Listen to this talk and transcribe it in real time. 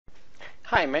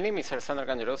Hi, my name is Alessandro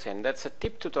Cangelosi, and that's a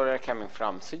tip tutorial coming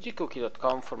from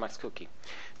cgcookie.com for MaxCookie.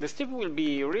 This tip will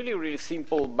be really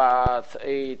simple, but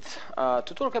it's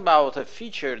to talk about a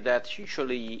feature that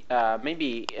usually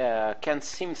can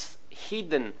seem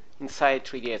hidden inside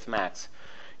 3ds Max.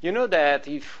 You know that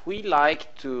if we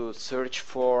like to search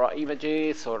for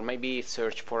images or maybe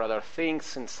search for other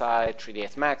things inside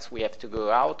 3ds Max, we have to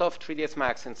go out of 3ds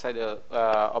Max inside the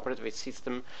operating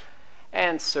system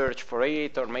and search for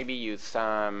it, or maybe use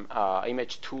some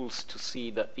image tools to see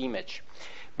the image.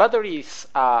 But there is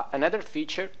another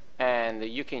feature, and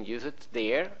you can use it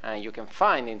there, and you can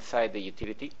find inside the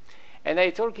utility. And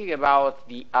I'm talking about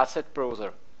the asset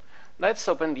browser. Let's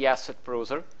open the asset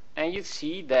browser, and you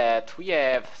see that we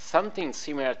have something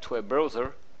similar to a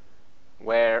browser,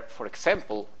 where, for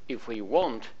example, if we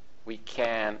want, we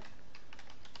can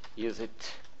use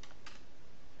it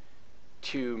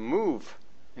to move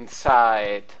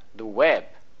inside the web.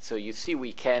 So you see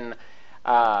we can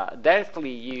directly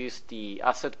use the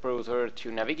asset browser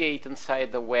to navigate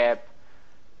inside the web,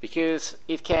 because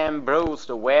it can browse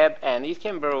the web and it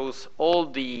can browse all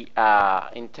the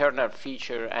internal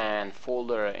feature and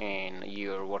folder in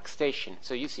your workstation.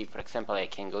 So you see, for example, I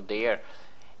can go there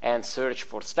and search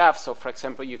for stuff. So for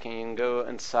example, you can go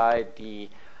inside the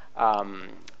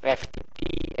FTP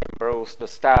and browse the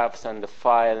stuffs and the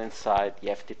file inside the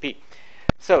FTP.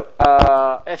 So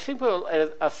a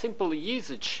simple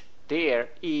usage there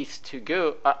is to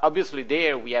go, obviously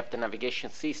there we have the navigation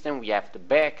system, we have the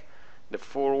back, the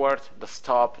forward, the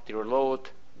stop, the reload,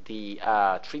 the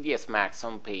 3ds Max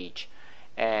homepage,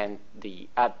 and the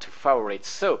add to favorites.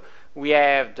 So we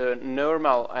have the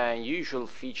normal and usual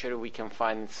feature we can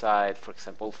find inside, for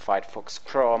example, Firefox,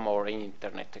 Chrome, or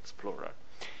Internet Explorer.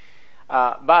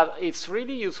 But it's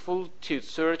really useful to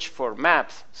search for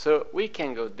maps, so we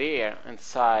can go there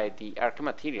inside the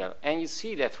ArcMaterial, and you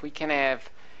see that we can have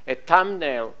a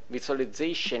thumbnail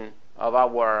visualization of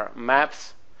our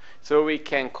maps, so we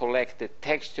can collect the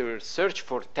textures, search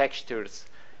for textures,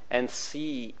 and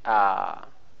see a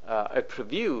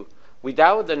preview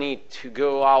without the need to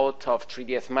go out of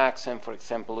 3ds Max and, for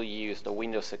example, use the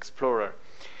Windows Explorer.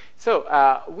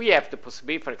 So we have the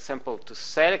possibility, for example, to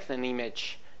select an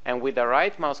image, and with the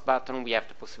right mouse button we have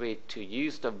the possibility to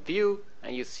use the view,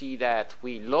 and you see that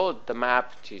we load the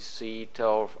map to see it,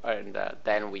 and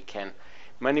then we can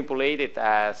manipulate it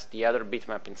as the other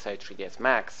bitmap inside 3ds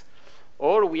Max.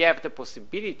 Or we have the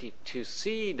possibility to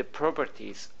see the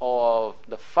properties of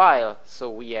the file, so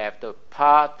we have the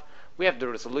path, we have the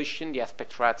resolution, the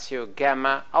aspect ratio,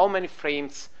 gamma, how many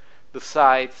frames, the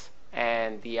size,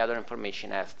 and the other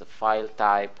information as the file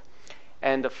type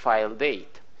and the file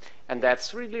date. And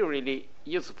that's really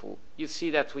useful. You see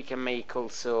that we can make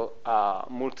also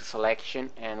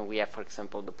multi-selection, and we have, for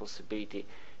example, the possibility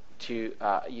to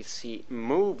you see,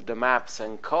 move the maps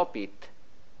and copy it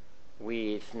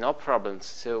with no problems.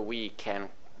 So we can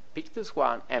pick this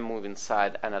one and move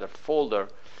inside another folder,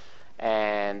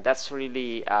 and that's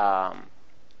really a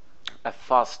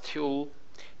fast tool.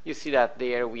 You see that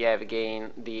there we have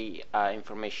again the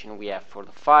information we have for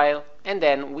the file, and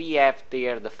then we have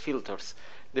there the filters.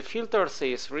 The filters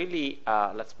is really,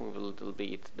 let's move a little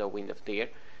bit the window there.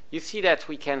 You see that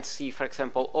we can see, for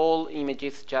example, all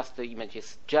images, just the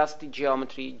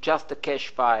geometry, just the cache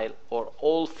file, or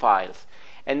all files.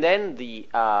 And then the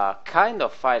kind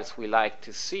of files we like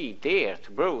to see there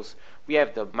to browse. We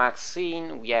have the max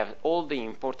scene, we have all the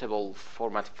importable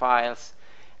format files,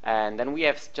 and then we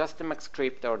have just the max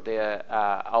script or the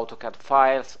AutoCAD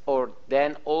files, or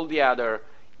then all the other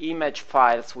image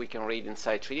files we can read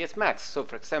inside 3ds Max. So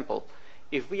for example,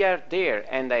 if we are there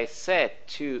and I set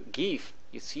to GIF,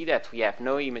 you see that we have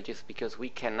no images because we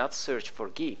cannot search for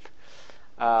GIF.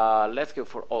 Let's go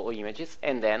for all images,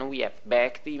 and then we have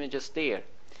back the images there.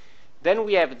 Then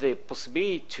we have the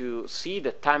possibility to see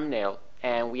the thumbnail,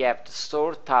 and we have to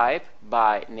sort type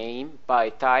by name, by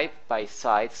type, by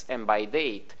size, and by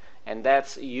date. And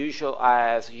that's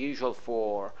as usual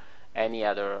for any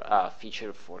other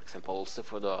feature, for example, also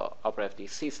for the operating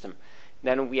system.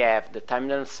 Then we have the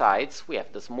thumbnail size, we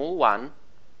have the small one,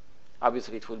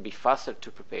 obviously it will be faster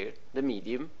to prepare, the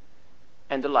medium,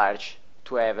 and the large,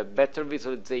 to have a better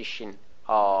visualization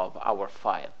of our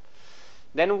file.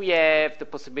 Then we have the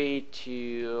possibility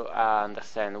to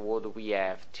understand what we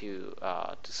have to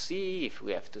see, if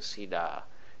we have to see the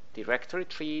directory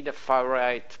tree, the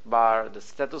favorite bar, the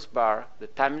status bar, the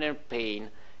thumbnail pane,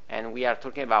 and we are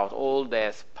talking about all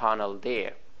this panel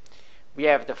there. We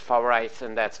have the favorites,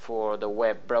 and that's for the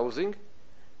web browsing.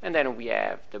 And then we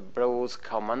have the browse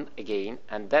command again,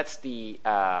 and that's the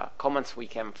commands we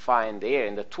can find there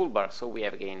in the toolbar. So we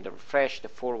have again the refresh, the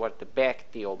forward, the back,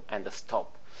 the home, and the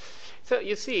stop. So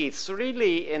you see, it's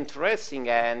really interesting,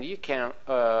 and you can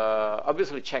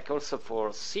obviously check also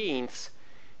for scenes.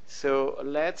 So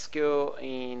let's go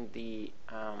in the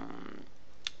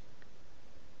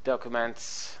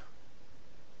documents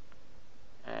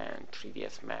and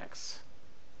 3ds Max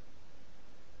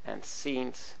and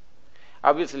scenes.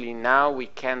 Obviously now we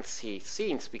can't see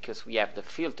scenes because we have the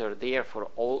filter there for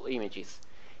all images.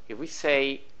 If we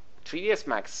say 3ds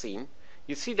Max scene,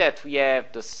 you see that we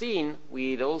have the scene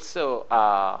with also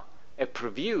a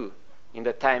preview in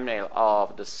the thumbnail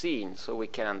of the scene, so we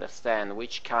can understand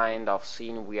which kind of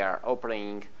scene we are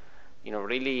operating in a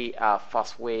really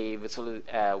fast way with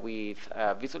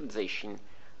visualization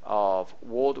of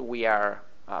what we are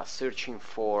searching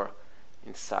for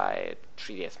inside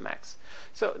 3ds Max.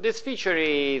 So this feature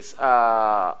is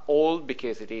old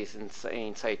because it is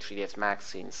inside 3ds Max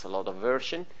since a lot of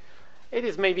version. It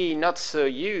is maybe not so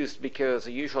used because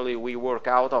usually we work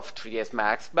out of 3ds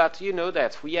Max, but you know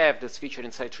that we have this feature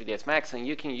inside 3ds Max and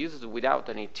you can use it without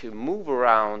the need to move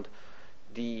around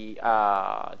the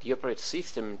operating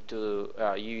system to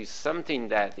use something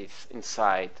that is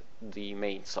inside the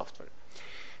main software.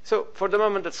 So for the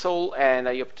moment that's all, and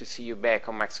I hope to see you back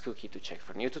on Max Cookie to check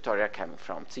for new tutorial coming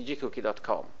from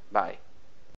cgcookie.com. Bye.